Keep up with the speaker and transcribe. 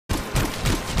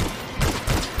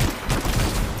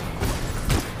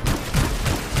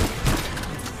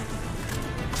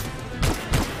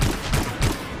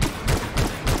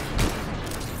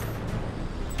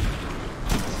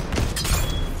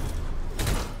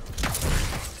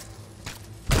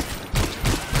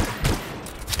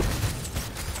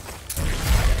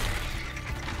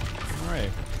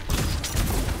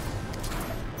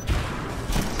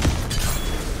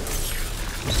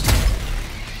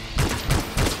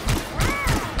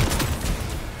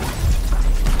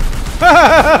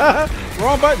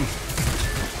Wrong button.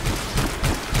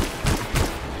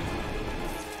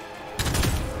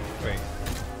 Wait.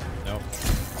 Nope.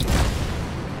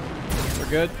 We're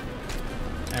good.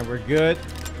 And we're good.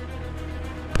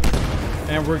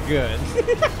 And we're good.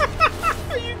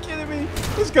 Are you kidding me?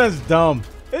 This gun's dumb.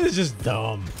 It is just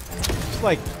dumb. It's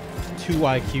like 2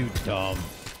 IQ dumb.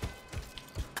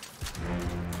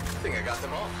 I think I got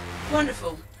them all.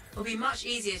 Wonderful. It'll be much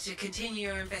easier to continue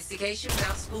your investigation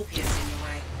without Scorpius in your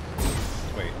way.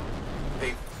 Wait.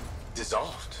 They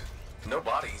dissolved. No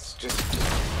bodies, just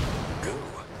goo.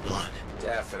 Blood.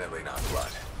 Definitely not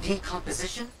blood.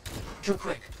 Decomposition? Too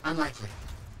quick. Unlikely.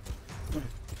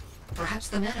 Perhaps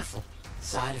the manifold.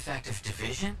 Side effect of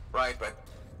division? Right, but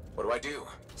what do I do?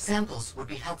 Samples would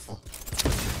be helpful.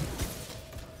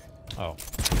 Oh.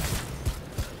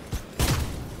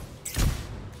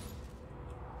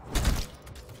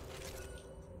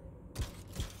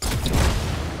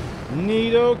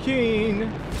 Nidoking.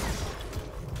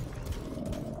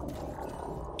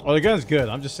 Oh, the gun's good.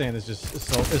 I'm just saying it's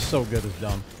so good it's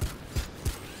dumb.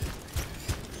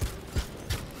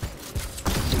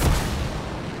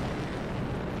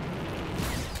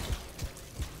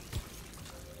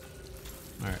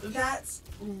 Alright. That's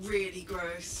really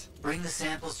gross. Bring the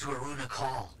samples to Aruna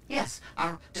Call. Yes,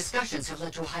 our discussions have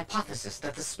led to a hypothesis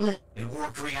that the split in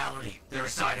warped reality. There are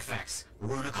side effects.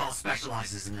 Aruna Call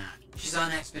specializes in that. She's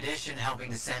on expedition helping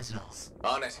the Sentinels.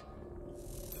 On it.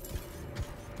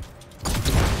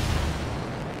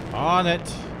 On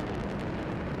it.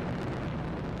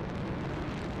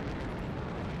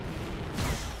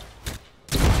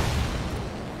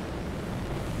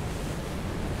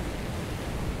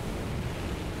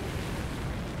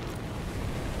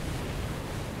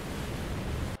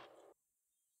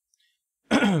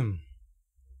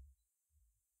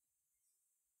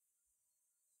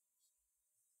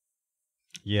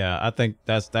 Yeah, I think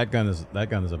that gun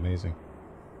is amazing.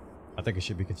 I think it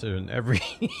should be considered in every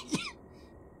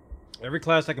every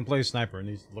class that can play sniper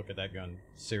needs to look at that gun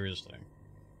seriously.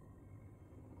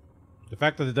 The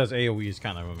fact that it does AoE is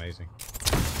kind of amazing.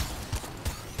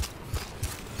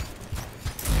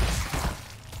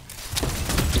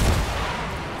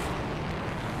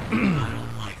 I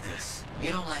don't like this.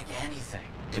 You don't like anything.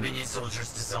 Dominion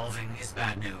soldiers dissolving is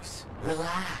bad news.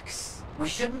 Relax. We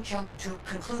shouldn't jump to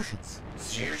conclusions.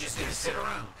 So you're just gonna sit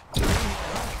around.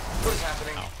 What is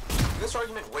happening? Oh. Can this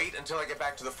argument wait until I get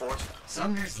back to the fort?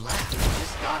 Sumner's left.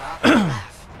 Just got up and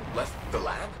left. Left the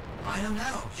lab? I don't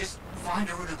know. Just find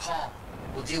Aruna Call.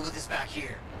 We'll deal with this back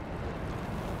here.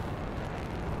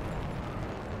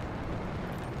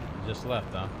 Just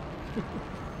left, huh?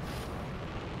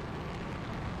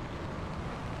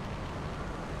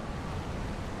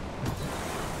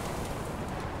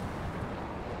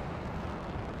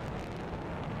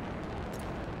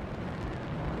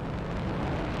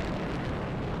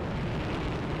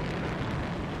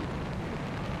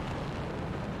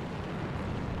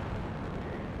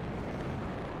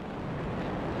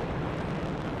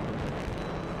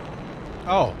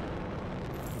 Oh.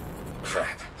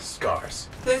 Crap. Scars.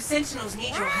 Those Sentinels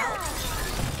need your help.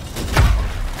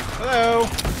 Hello.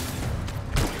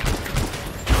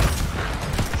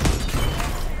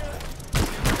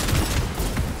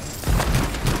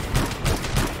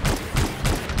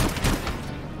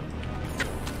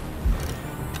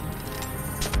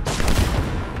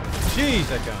 Jeez,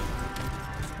 that gun.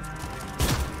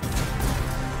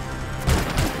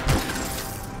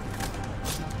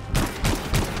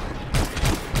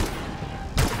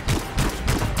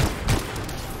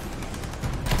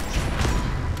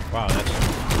 Wow, that's...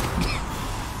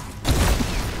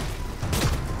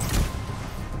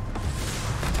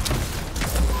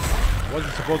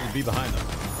 wasn't supposed to be behind them.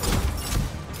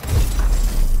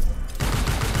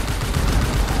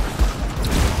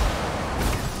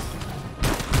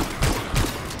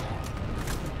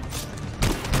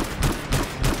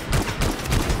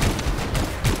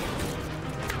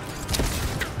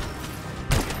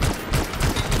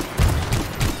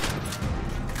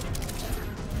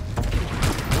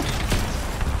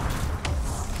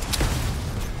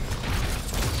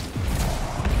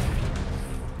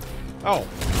 Oh.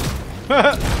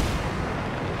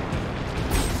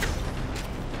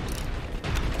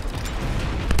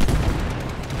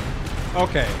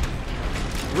 Okay.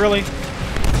 Really?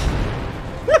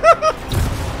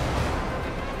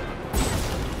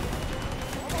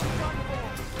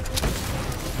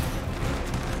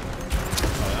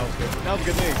 That was a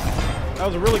good nade. That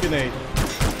was a really good nade.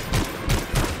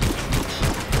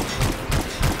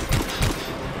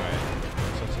 Alright.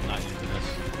 Since I'm not using this.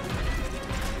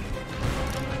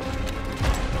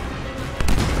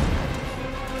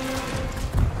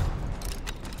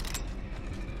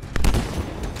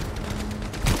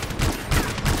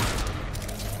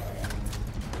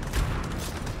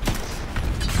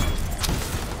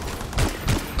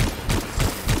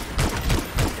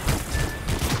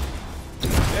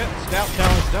 Scout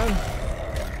challenge done.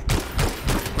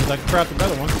 Seems like I craft a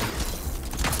better one. I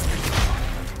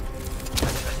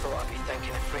thought I'd be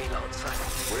thanking a freelancer.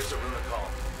 Where's the Runa call?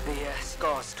 The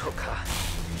Scars took her.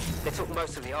 They took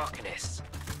most of the Arcanists.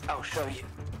 I'll show you.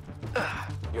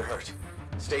 You're hurt.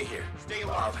 Stay here. Stay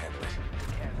alive. I'll handle it.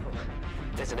 Careful.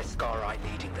 There's an Ascarite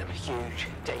leading them. Huge,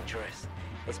 dangerous.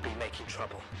 It's been making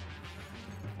trouble.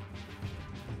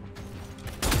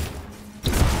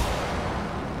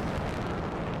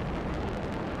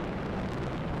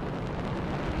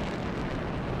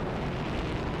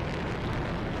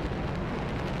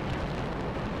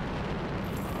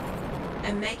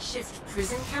 A makeshift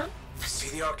prison camp? See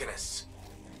the Arcanists.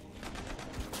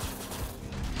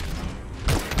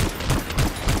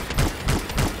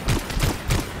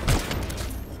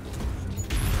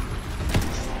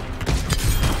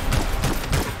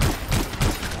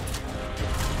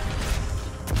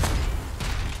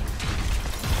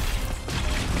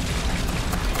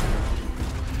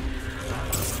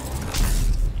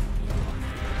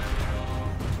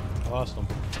 Lost them.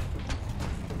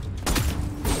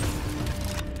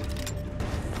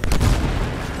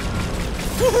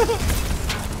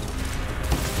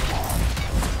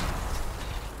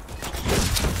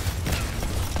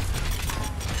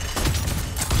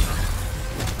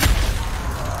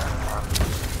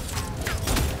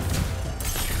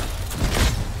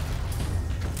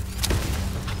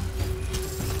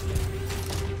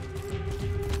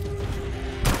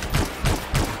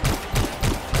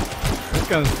 This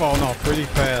gun's falling off pretty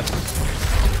fast.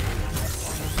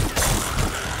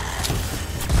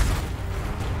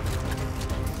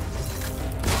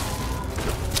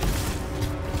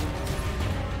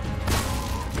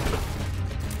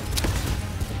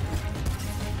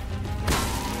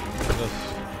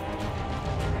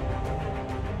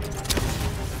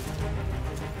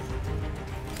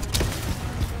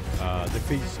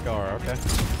 Defeat Scar, okay.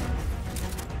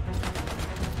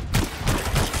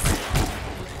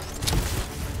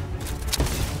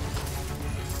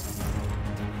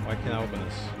 Why can't I open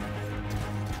this?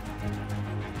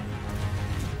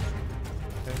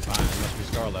 Okay, fine. There must be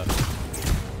Scar left.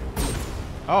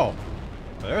 Oh,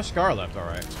 there's Scar left,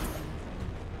 alright.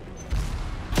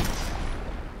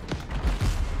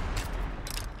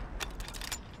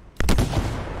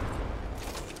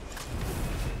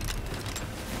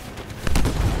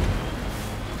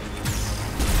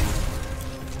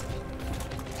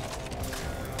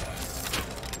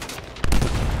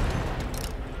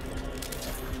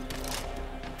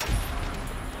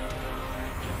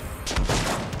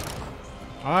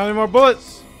 I don't have any more bullets.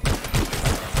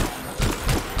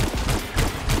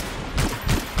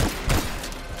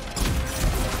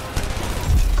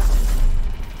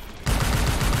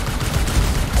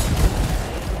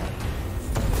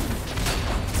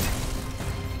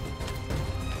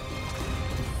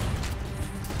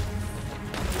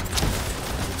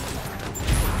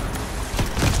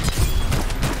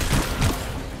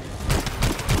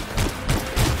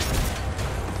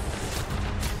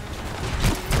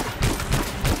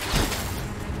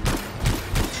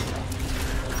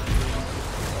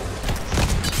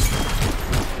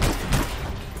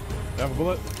 Have a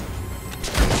bullet.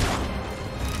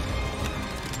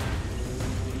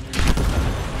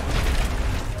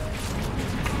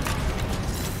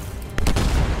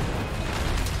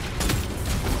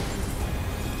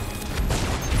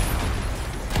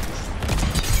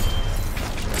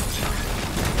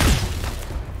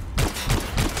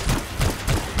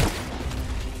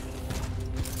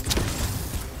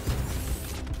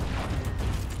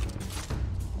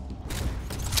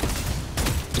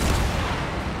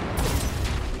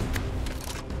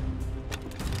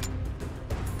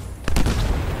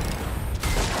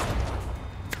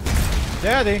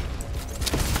 Daddy!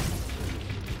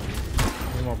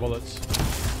 Any more bullets?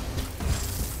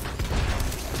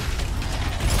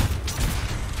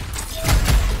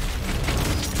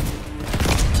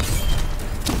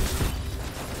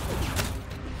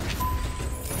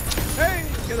 Hey!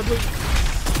 Get a blue!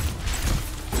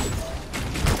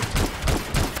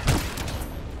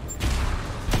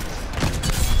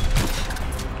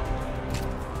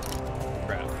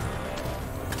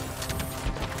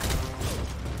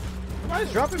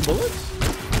 Somebody's dropping bullets?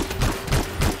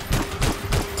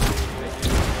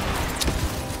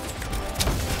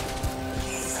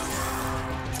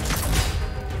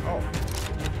 Oh.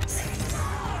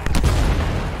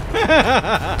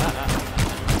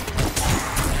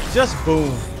 Just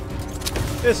boom.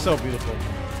 It's so beautiful.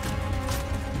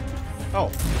 Oh.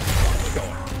 Where are you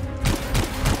going?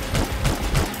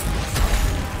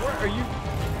 Where are you?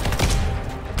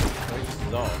 Oh, this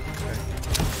is all. Okay.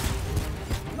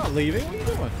 I'm not leaving. What are you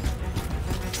doing?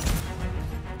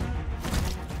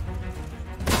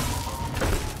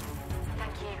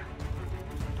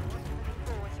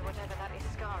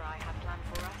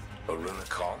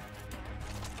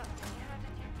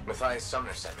 Matthias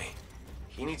Sumner sent me.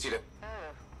 He needs you to, Oh,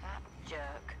 that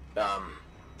jerk.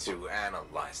 to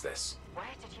analyze this. Where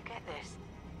did you get this?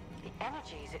 The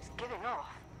energies it's giving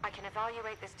off. I can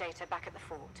evaluate this data back at the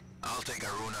fort. I'll take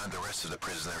Aruna and the rest of the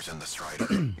prisoners in the Strider.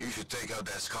 You should take out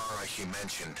that Scar she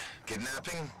mentioned.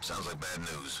 Kidnapping? Sounds like bad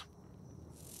news.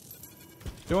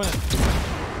 Doing it.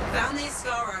 Found the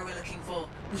Ascara we're looking for.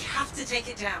 We have to take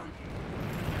it down.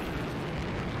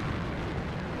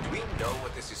 Do we know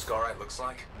what this Iscari looks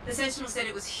like? The Sentinel said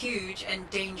it was huge and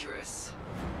dangerous.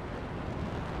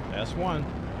 That's one.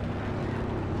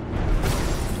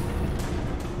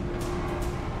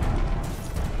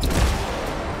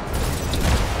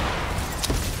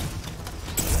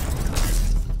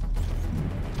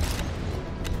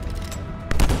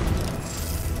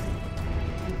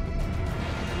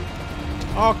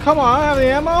 Oh, come on, I have the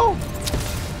ammo?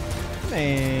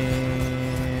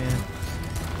 Man.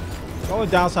 The only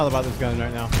downside about this gun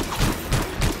right now.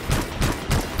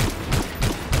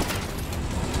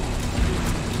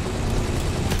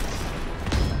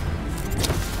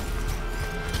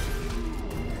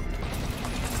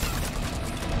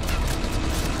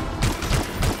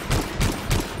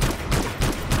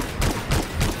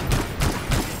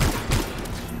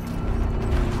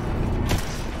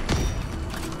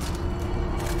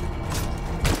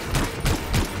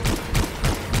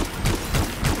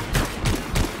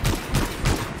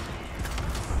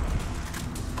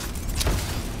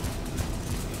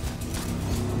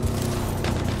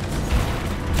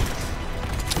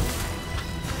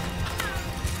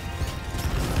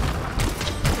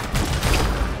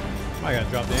 I gotta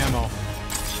drop the ammo.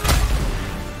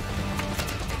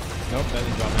 Nope, that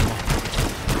didn't drop ammo.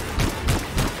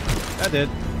 That did.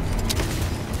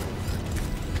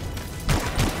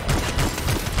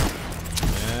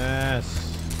 Yes.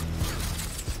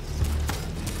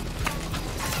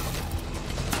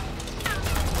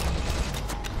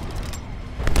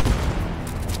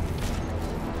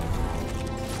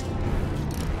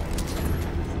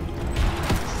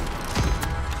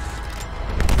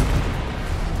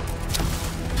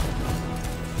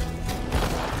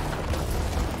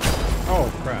 Oh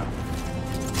crap.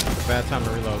 Bad time to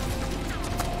reload.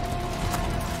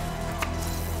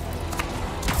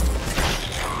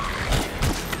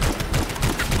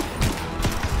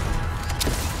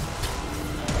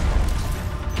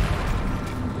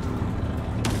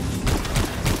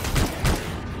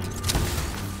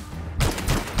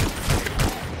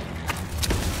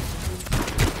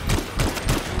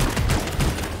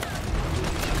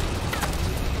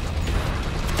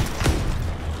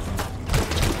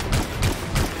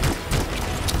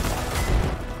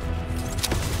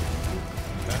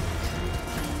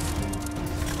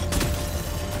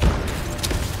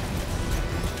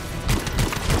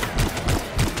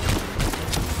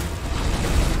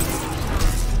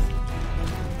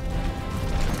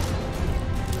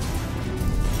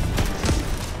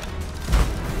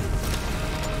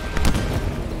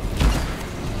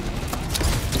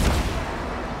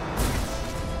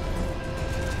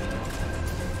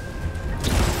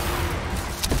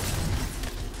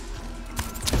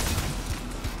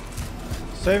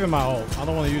 Saving my ult. I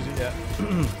don't want to use it yet.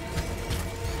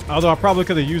 Although I probably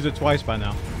could have used it twice by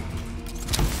now.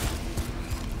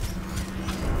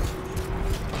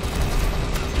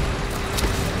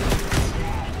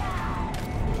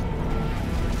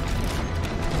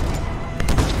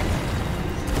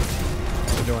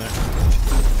 We're doing it.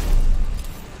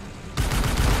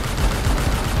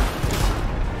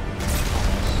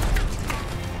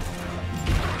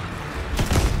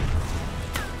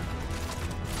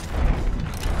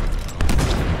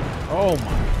 Oh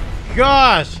my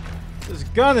gosh! This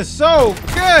gun is so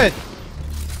good!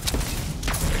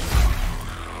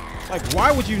 Like,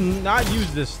 why would you not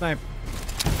use this sniper?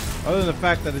 Other than the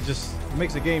fact that it just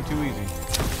makes the game too easy.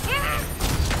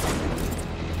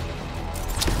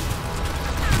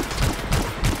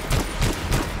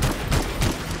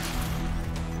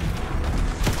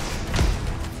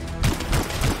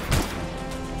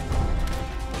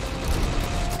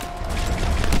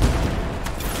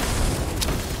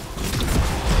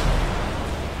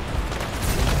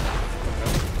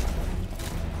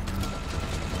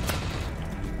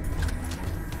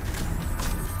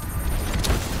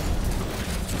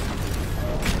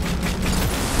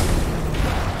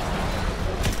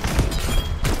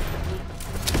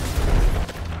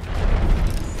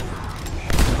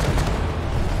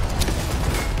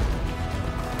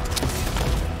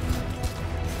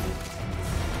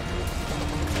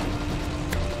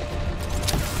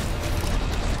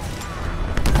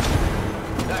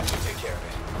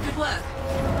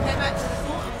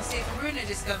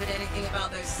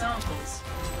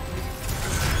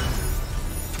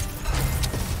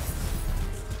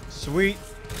 Sweet,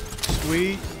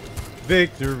 sweet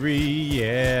victory,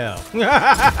 yeah.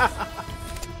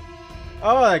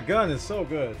 Oh, that gun is so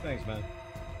good. Thanks, man.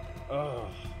 Oh.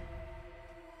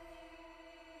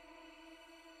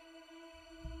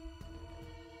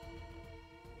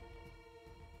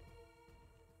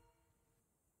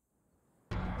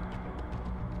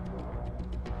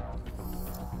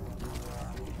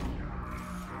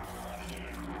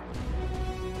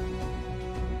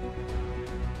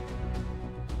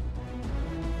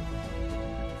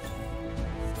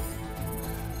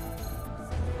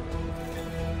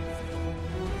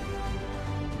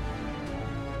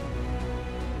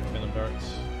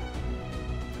 Darts.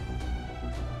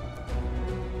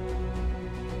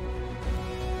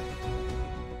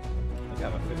 I think I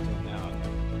have a 15 now.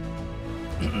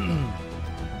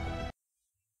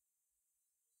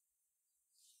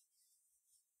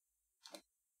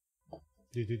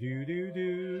 Do do do do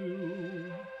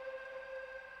do.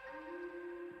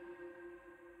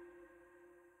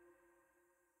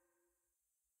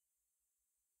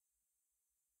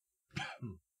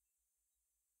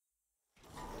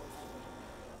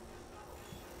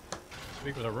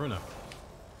 Speak with Aruna.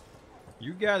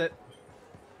 You got it.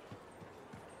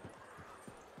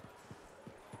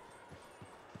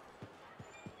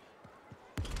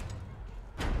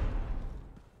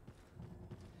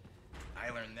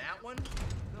 I learned that one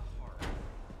the hard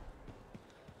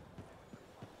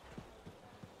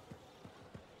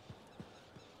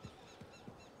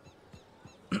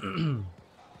way.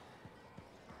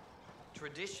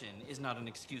 Tradition is not an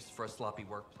excuse for a sloppy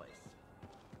workplace.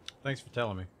 Thanks for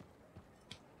telling me.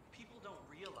 People don't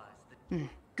realize that.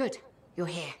 Good. You're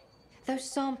here. Those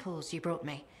samples you brought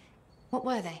me, what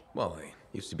were they? Well, they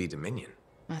used to be Dominion.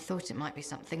 I thought it might be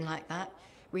something like that.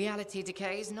 Reality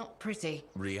decay is not pretty.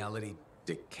 Reality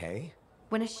decay?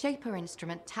 When a Shaper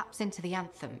instrument taps into the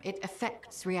Anthem, it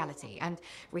affects reality, and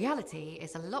reality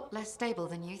is a lot less stable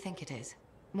than you think it is.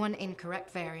 One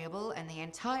incorrect variable and the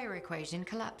entire equation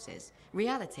collapses.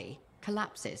 Reality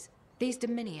collapses. These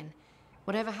Dominion,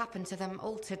 whatever happened to them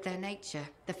altered their nature,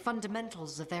 the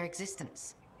fundamentals of their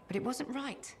existence. But it wasn't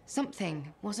right.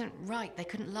 Something wasn't right. They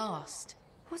couldn't last.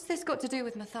 What's this got to do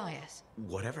with Matthias?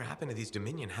 Whatever happened to these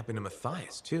Dominion happened to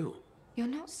Matthias, too. You're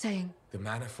not saying... The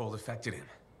manifold affected him.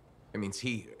 It means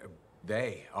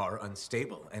they are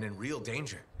unstable and in real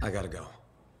danger. I gotta go.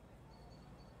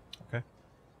 Okay.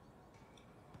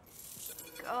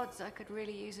 Gods, I could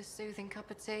really use a soothing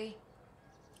cup of tea.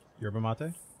 Yerba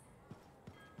mate?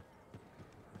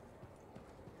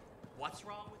 What's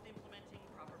wrong with implementing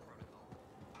proper protocol?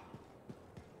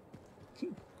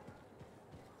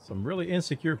 Some really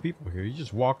insecure people here. You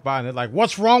just walk by and they're like,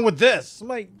 what's wrong with this? I'm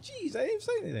like, geez, I didn't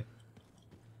say anything.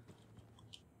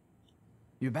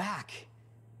 You're back.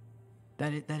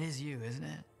 That is you, isn't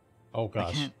it? Oh, gosh.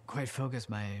 I can't quite focus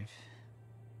my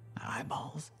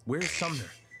eyeballs. Where's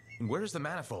Sumner? And where's the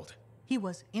manifold? He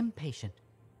was impatient.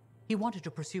 He wanted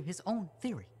to pursue his own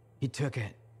theory. He took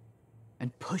it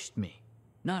and pushed me.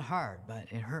 Not hard, but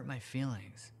it hurt my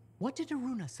feelings. What did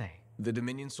Aruna say? The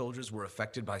Dominion soldiers were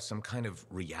affected by some kind of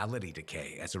reality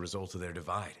decay as a result of their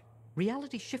divide.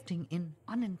 Reality shifting in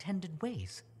unintended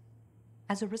ways.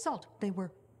 As a result, they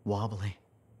were wobbly.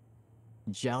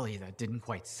 Jelly that didn't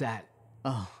quite set.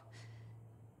 Oh,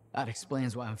 that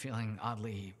explains why I'm feeling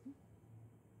oddly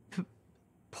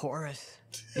porous.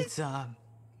 It's not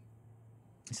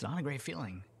a great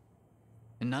feeling.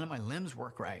 And none of my limbs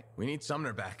work right. We need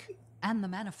Sumner back. And the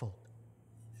manifold.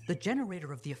 The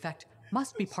generator of the effect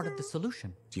must be part of the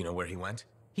solution. Do you know where he went?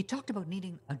 He talked about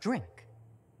needing a drink.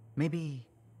 Maybe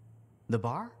the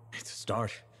bar? It's a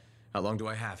start. How long do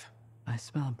I have? I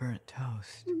smell burnt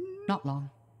toast. Not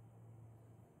long.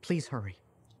 Please hurry.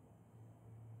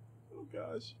 Oh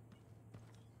gosh.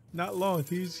 Not long.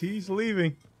 He's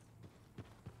leaving.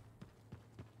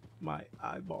 My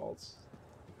eyeballs.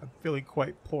 I'm feeling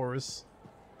quite porous.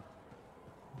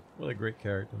 What a great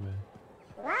character, man.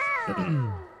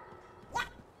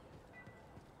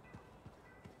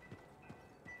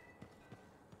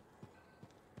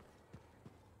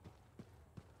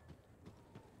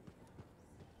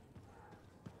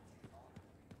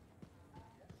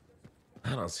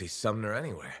 I don't see Sumner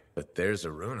anywhere, but there's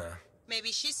Aruna.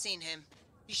 Maybe she's seen him.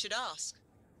 You should ask.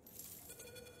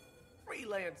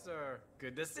 Freelancer,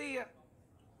 good to see you.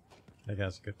 That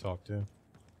guy's a good talk too.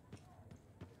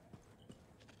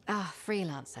 Ah,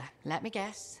 freelancer. Let me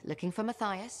guess. Looking for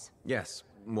Matthias? Yes,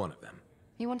 one of them.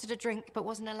 He wanted a drink but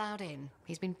wasn't allowed in.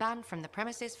 He's been banned from the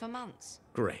premises for months.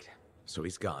 Great. So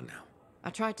he's gone now. I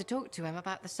tried to talk to him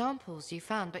about the samples you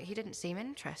found, but he didn't seem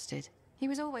interested. He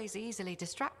was always easily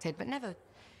distracted, but never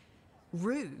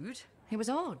rude. It was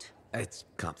odd. It's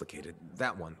complicated.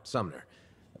 That one, Sumner,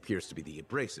 appears to be the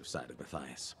abrasive side of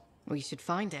Matthias. We should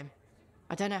find him.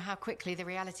 I don't know how quickly the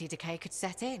reality decay could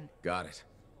set in. Got it.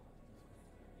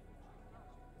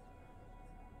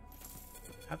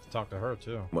 I have to talk to her,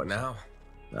 too. What now?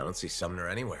 I don't see Sumner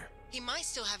anywhere. He might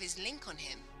still have his link on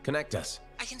him. Connect us.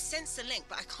 I can sense the link,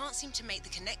 but I can't seem to make the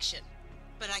connection.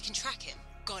 But I can track him.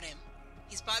 Got him.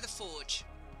 He's by the forge.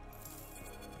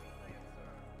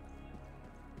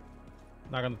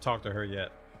 Not gonna talk to her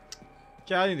yet.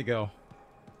 Okay, I need to go.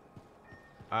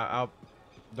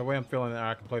 The way I'm feeling,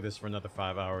 I can play this for another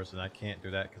 5 hours, and I can't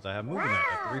do that because I have movie night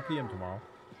at 3 p.m. tomorrow.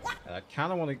 And I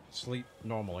kind of want to sleep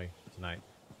normally tonight.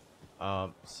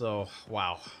 So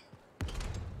wow.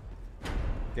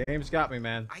 Game's got me,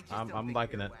 man. I'm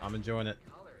liking it. I'm enjoying it.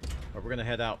 But we're gonna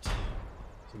head out so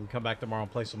we can come back tomorrow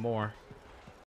and play some more.